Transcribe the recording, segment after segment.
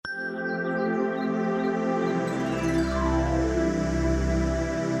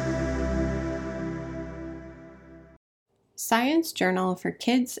Science Journal for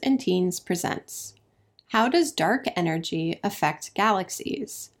Kids and Teens presents How Does Dark Energy Affect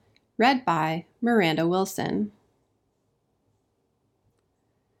Galaxies? Read by Miranda Wilson.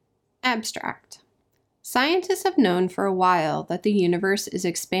 Abstract. Scientists have known for a while that the universe is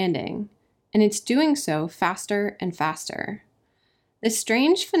expanding, and it's doing so faster and faster. This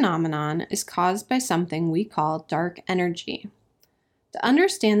strange phenomenon is caused by something we call dark energy. To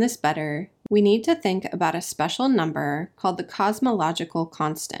understand this better, we need to think about a special number called the cosmological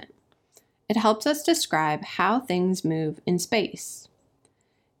constant. It helps us describe how things move in space.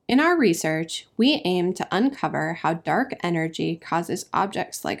 In our research, we aim to uncover how dark energy causes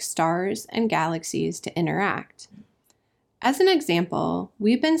objects like stars and galaxies to interact. As an example,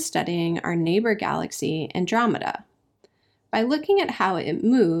 we've been studying our neighbor galaxy, Andromeda. By looking at how it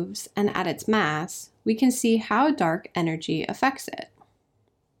moves and at its mass, we can see how dark energy affects it.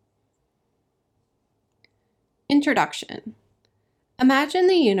 Introduction. Imagine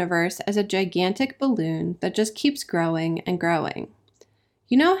the universe as a gigantic balloon that just keeps growing and growing.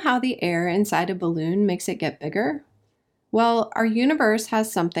 You know how the air inside a balloon makes it get bigger? Well, our universe has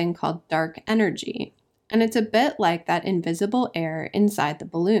something called dark energy, and it's a bit like that invisible air inside the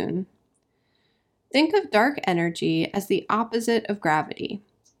balloon. Think of dark energy as the opposite of gravity,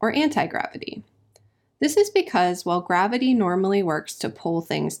 or anti-gravity. This is because while gravity normally works to pull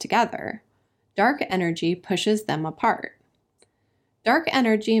things together, dark energy pushes them apart. Dark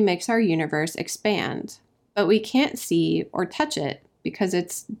energy makes our universe expand, but we can't see or touch it because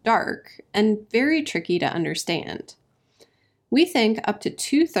it's dark and very tricky to understand. We think up to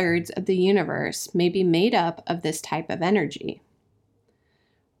 2/3 of the universe may be made up of this type of energy.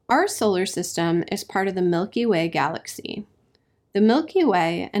 Our solar system is part of the Milky Way galaxy. The Milky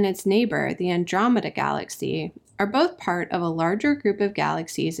Way and its neighbor, the Andromeda galaxy, are both part of a larger group of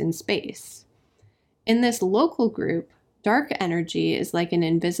galaxies in space. In this local group, dark energy is like an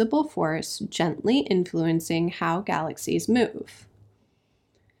invisible force gently influencing how galaxies move.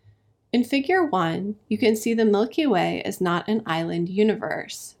 In Figure 1, you can see the Milky Way is not an island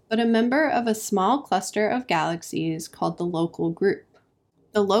universe, but a member of a small cluster of galaxies called the local group.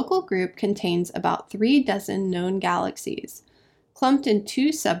 The local group contains about 36 known galaxies, clumped in two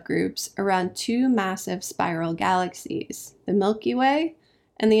subgroups around two massive spiral galaxies, the Milky Way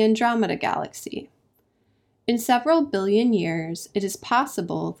and the Andromeda galaxy. In several billion years, it is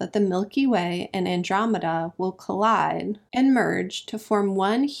possible that the Milky Way and Andromeda will collide and merge to form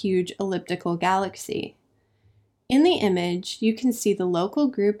one huge elliptical galaxy. In the image, you can see the local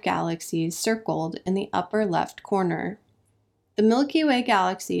group galaxies circled in the upper left corner. The Milky Way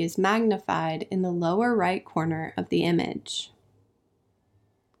galaxy is magnified in the lower right corner of the image.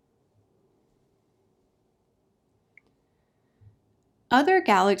 Other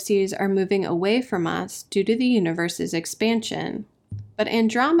galaxies are moving away from us due to the universe's expansion, but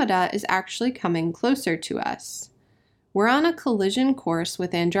Andromeda is actually coming closer to us. We're on a collision course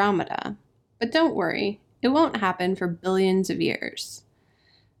with Andromeda, but don't worry, it won't happen for billions of years.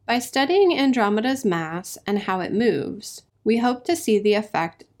 By studying Andromeda's mass and how it moves, we hope to see the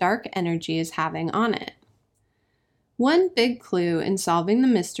effect dark energy is having on it. One big clue in solving the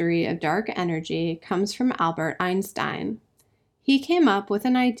mystery of dark energy comes from Albert Einstein. He came up with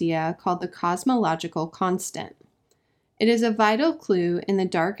an idea called the cosmological constant. It is a vital clue in the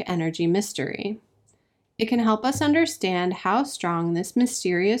dark energy mystery. It can help us understand how strong this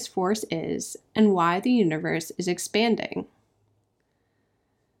mysterious force is and why the universe is expanding.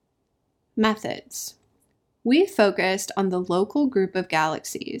 Methods. We focused on the local group of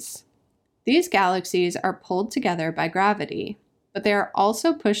galaxies. These galaxies are pulled together by gravity, but they are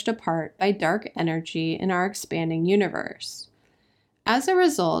also pushed apart by dark energy in our expanding universe. As a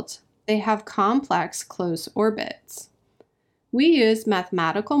result, they have complex close orbits. We used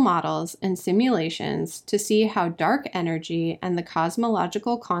mathematical models and simulations to see how dark energy and the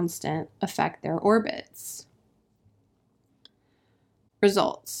cosmological constant affect their orbits.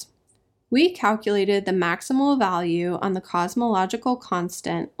 Results. We calculated the maximal value on the cosmological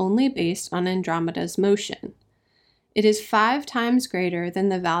constant only based on Andromeda's motion. It is 5 times greater than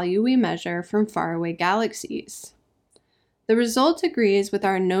the value we measure from faraway galaxies. The result agrees with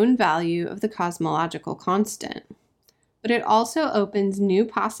our known value of the cosmological constant, but it also opens new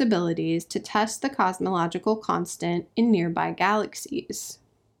possibilities to test the cosmological constant in nearby galaxies.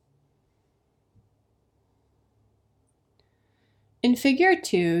 In Figure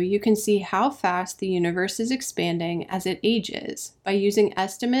 2, you can see how fast the universe is expanding as it ages by using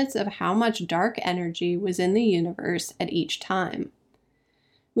estimates of how much dark energy was in the universe at each time.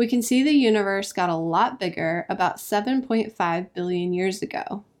 We can see the universe got a lot bigger about 7.5 billion years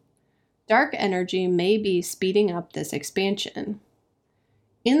ago. Dark energy may be speeding up this expansion.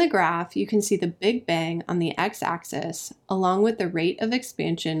 In the graph, you can see the Big Bang on the x-axis, along with the rate of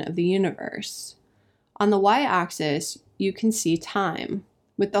expansion of the universe. On the y-axis, you can see time,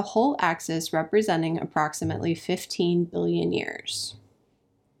 with the whole axis representing approximately 15 billion years.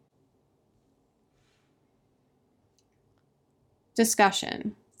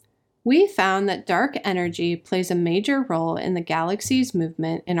 Discussion. We found that dark energy plays a major role in the galaxies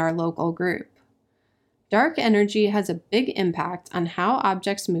movement in our local group. Dark energy has a big impact on how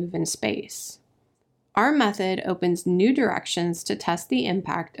objects move in space. Our method opens new directions to test the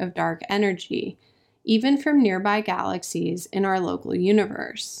impact of dark energy, even from nearby galaxies in our local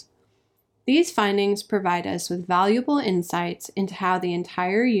universe. These findings provide us with valuable insights into how the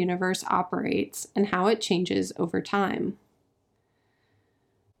entire universe operates and how it changes over time.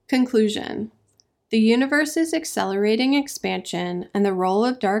 Conclusion. The universe's accelerating expansion and the role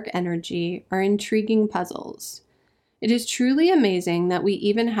of dark energy are intriguing puzzles. It is truly amazing that we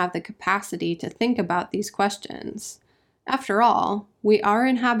even have the capacity to think about these questions. After all, we are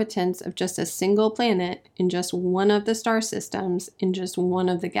inhabitants of just a single planet in just one of the star systems in just one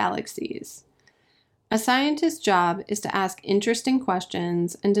of the galaxies. A scientist's job is to ask interesting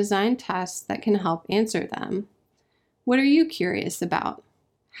questions and design tests that can help answer them. What are you curious about?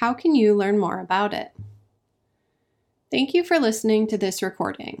 How can you learn more about it? Thank you for listening to this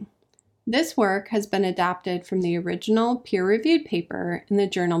recording. This work has been adapted from the original peer-reviewed paper in the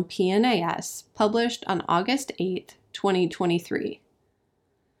journal PNAS, published on August 8, 2023.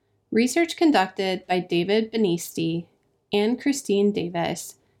 Research conducted by David Benisti, Anne Christine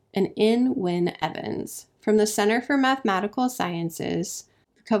Davis, and In Wynne Evans from the Center for Mathematical Sciences,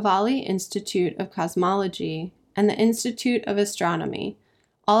 the Cavalli Institute of Cosmology, and the Institute of Astronomy,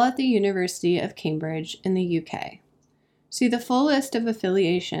 all at the University of Cambridge in the UK. See the full list of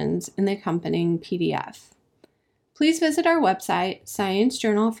affiliations in the accompanying PDF. Please visit our website,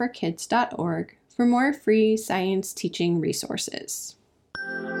 sciencejournalforkids.org, for more free science teaching resources.